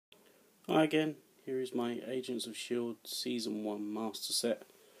Hi again, here is my Agents of S.H.I.E.L.D. Season 1 Master Set.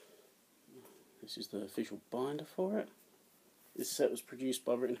 This is the official binder for it. This set was produced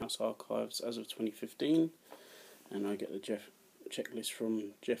by Rittenhouse Archives as of 2015, and I get the checklist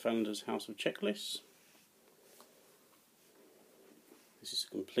from Jeff Allender's House of Checklists. This is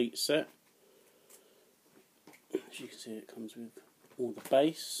a complete set. As you can see, it comes with all the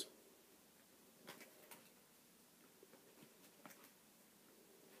base,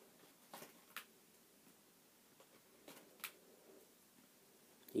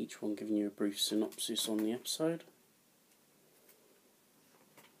 each one giving you a brief synopsis on the episode.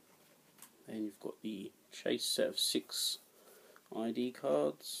 Then you've got the chase set of 6 ID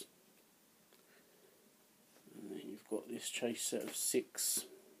cards, and then you've got this chase set of 6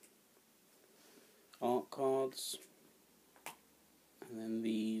 art cards, and then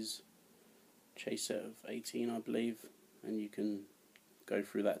these chase set of 18 I believe, and you can go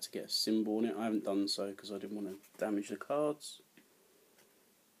through that to get a symbol on it. I haven't done so because I didn't want to damage the cards.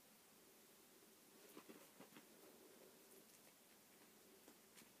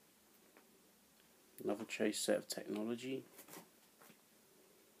 Another chase set of technology.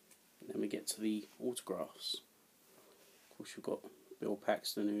 And then we get to the autographs. Of course, you've got Bill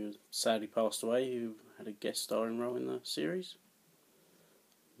Paxton, who sadly passed away, who had a guest starring role in the series.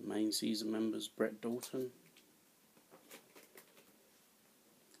 Main season members Brett Dalton,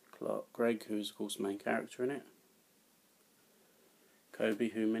 Clark Gregg, who is of course the main character in it, Kobe,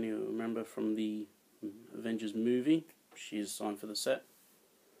 who many will remember from the Avengers movie. She is signed for the set.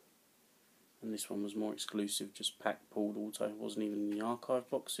 And this one was more exclusive, just packed, pulled auto, wasn't even in the archive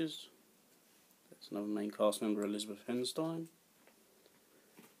boxes. There's another main cast member, Elizabeth Henstein.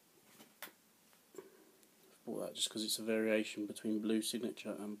 I've bought that just because it's a variation between blue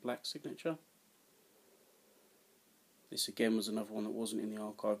signature and black signature. This again was another one that wasn't in the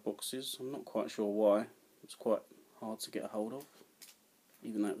archive boxes. I'm not quite sure why. It was quite hard to get a hold of,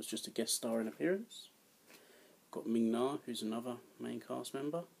 even though it was just a guest starring appearance. Got Ming-Na, who's another main cast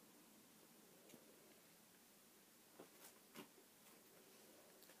member.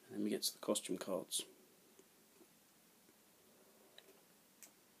 And then we get to the costume cards.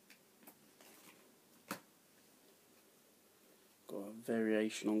 Got a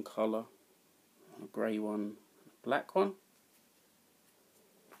variation on colour, a grey one, a black one.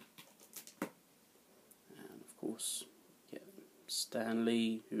 And of course, get Stan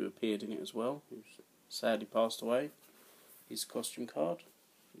Lee, who appeared in it as well, who's sadly passed away, his costume card.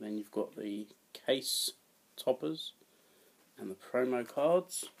 And then you've got the case toppers and the promo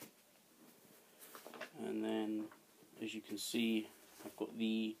cards, and then as you can see I've got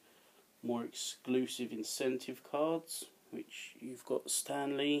the more exclusive incentive cards, which you've got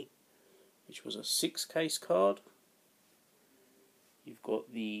Stan Lee, which was a 6 case card. You've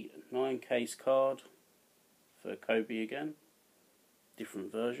got the 9 case card for Kobe again,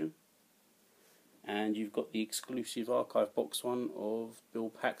 different version, and you've got the exclusive archive box one of Bill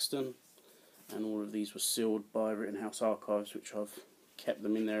Paxton. And all of these were sealed by Rittenhouse Archives, which I've kept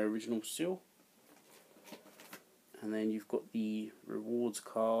them in their original seal. And then you've got the rewards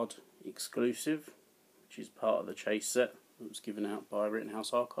card exclusive, which is part of the chase set that was given out by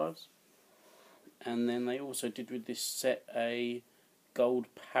Rittenhouse Archives. And then they also did with this set a gold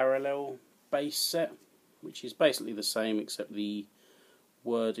parallel base set, which is basically the same except the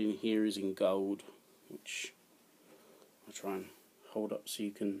wording here is in gold, which I'll try and hold up so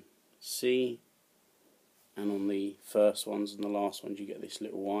you can see. And on the first ones and the last ones you get this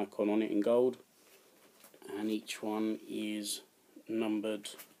little icon on it in gold, and each one is numbered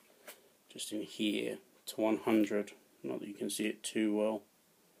just in here to 100, not that you can see it too well.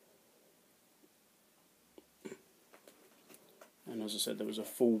 And as I said, there was a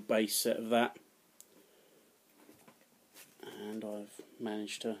full base set of that, and I've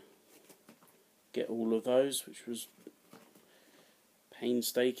managed to get all of those, which was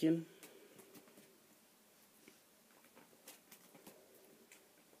painstaking.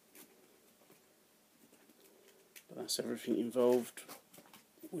 But that's everything involved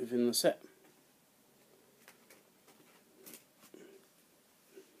within the set.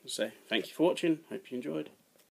 So, thank you for watching, hope you enjoyed.